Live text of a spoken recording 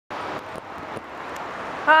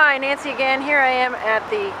Hi, Nancy again. Here I am at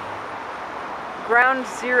the ground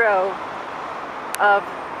zero of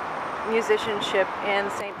musicianship in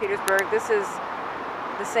St. Petersburg. This is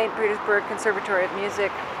the St. Petersburg Conservatory of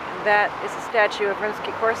Music. That is a statue of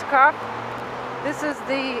Rimsky-Korsakov. This is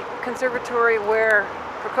the conservatory where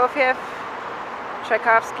Prokofiev,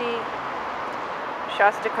 Tchaikovsky,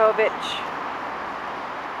 Shostakovich,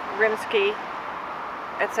 Rimsky,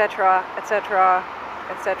 etc., etc.,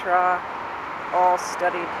 etc., all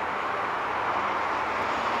studied.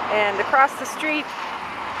 And across the street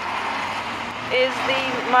is the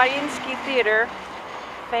Mariinsky Theater,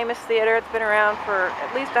 famous theater. It's been around for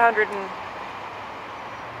at least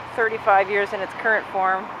 135 years in its current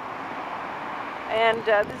form. And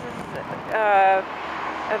this is a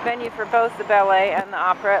venue for both the ballet and the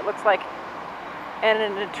opera. It looks like Anna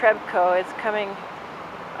Netrebko is coming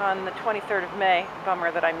on the 23rd of May. Bummer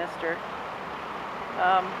that I missed her.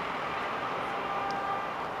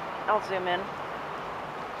 I'll zoom in.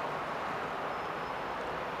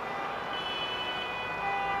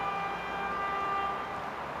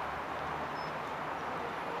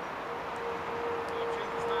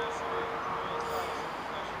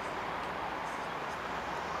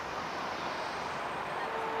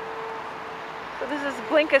 So this is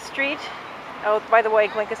Glinka Street. Oh, by the way,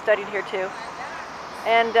 Glinka studied here too.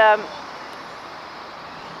 And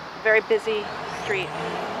very busy street.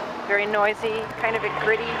 Very noisy, kind of a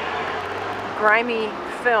gritty, grimy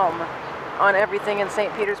film on everything in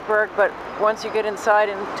St. Petersburg, but once you get inside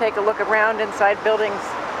and take a look around inside buildings,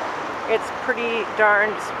 it's pretty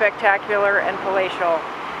darned spectacular and palatial.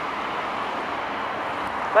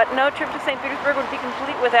 But no trip to St. Petersburg would be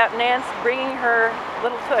complete without Nance bringing her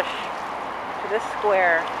little tush to this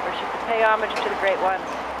square where she could pay homage to the great ones.